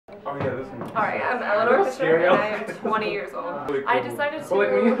Oh yeah, this one. Alright, I'm Eleanor Fisher and I am 20 years old. I decided to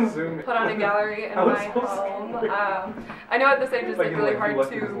put on a gallery in my home. I know at this age it's like really hard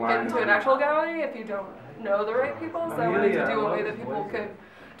to get into an actual gallery if you don't know the right people, so I wanted to do a way that people could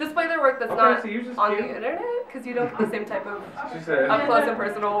display their work that's not on the internet, because you don't get the same type of up close and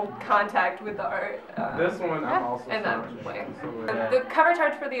personal contact with the art. This one I'm also in that way. The cover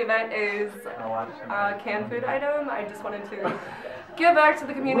charge for the event is a canned food item. I just wanted to give back to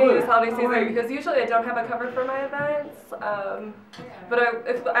the community this holiday season because usually I don't have a cover for my events. But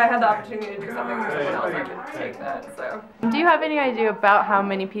if I had the opportunity to do something for someone else, I could take that. So. Do you have any idea about how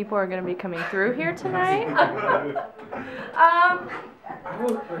many people are going to be coming through here tonight?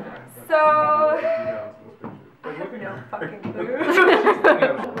 So, I have no fucking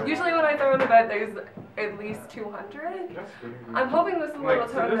clue. Usually when I throw an event, there's at least 200. I'm hoping this is a little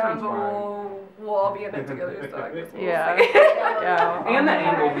toned down, but we'll all be in it together, so I guess we'll see. Yeah. And the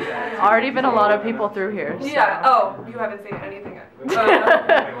angle. Already been a lot of people through here. So. Yeah, oh, you haven't seen anything yet.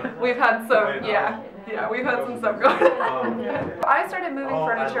 We've had some, yeah, we've had some stuff going on. I started moving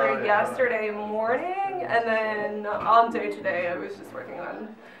furniture yesterday morning, and then all day today I was just working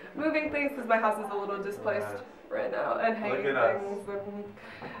on moving things because my house is a little displaced right now, and hanging things and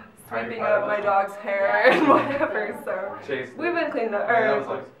sweeping up my dog's hair and whatever. So we've been cleaning up,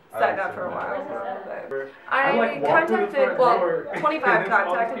 or setting up for a while. So I contacted, well, 25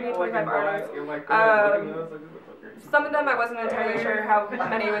 contacted me, 25 artists. Some of them I wasn't entirely sure how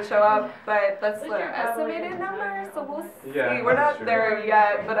many would show up, but that's the estimated number, so we'll see. We're not there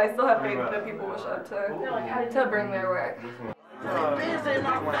yet, but I still have faith that people will show up to bring their work. My name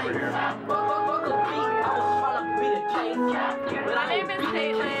is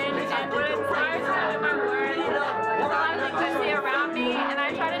Caitlyn, and what inspires me with my work is a lot of things I see around me, and I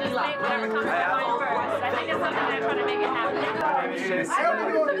try to just make whatever comes to mind first. I think it's something that I try to make it happen.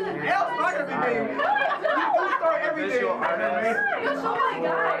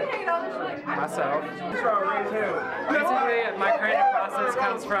 Myself. Basically, my creative process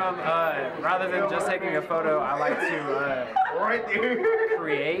comes from, rather than just taking a photo, I like to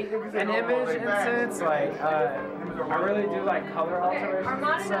create an image in a sense. Like, I really do like color alterations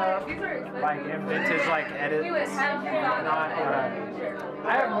and stuff, like in vintage like edits and whatnot.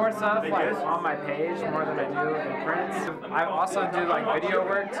 I have more stuff like on my page more than I do in prints. I also do like video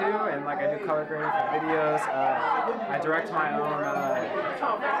work too, and like I do color grading for videos. I direct my own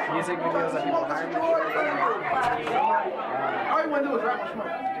music videos that people hire me for. All you want to do is rap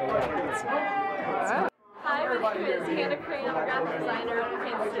Hi, my name is Hannah Crane. I'm a graphic designer in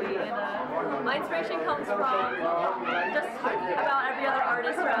Kansas City, and my inspiration comes from just about every other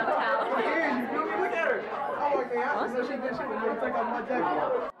artist around town.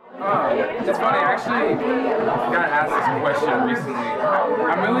 It's funny, I actually got asked this question recently.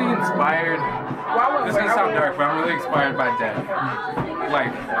 I'm really inspired, this is going to sound dark, but I'm really inspired by death.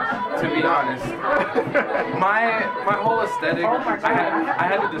 Like, to be honest, my whole aesthetic, I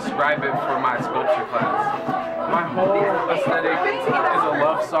had to describe it for my sculpture class. My whole aesthetic is a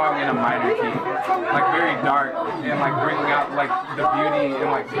love song in a minor key, like very dark, and like bringing out like the beauty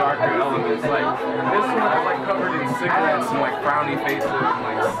and like darker elements. Like this one is like covered in cigarettes and like frowny faces and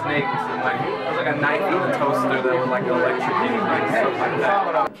like snakes and like there's like a knife in the toaster that would like electrocute like stuff like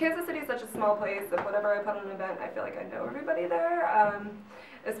that. Kansas City is such a small place that whenever I put on an event, I feel like I know everybody there.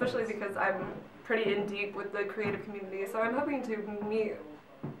 Especially because I'm pretty in deep with the creative community, so I'm hoping to meet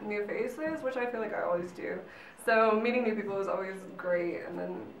new faces, which I feel like I always do. So meeting new people is always great, and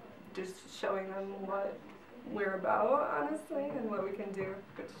then just showing them what we're about, honestly, and what we can do.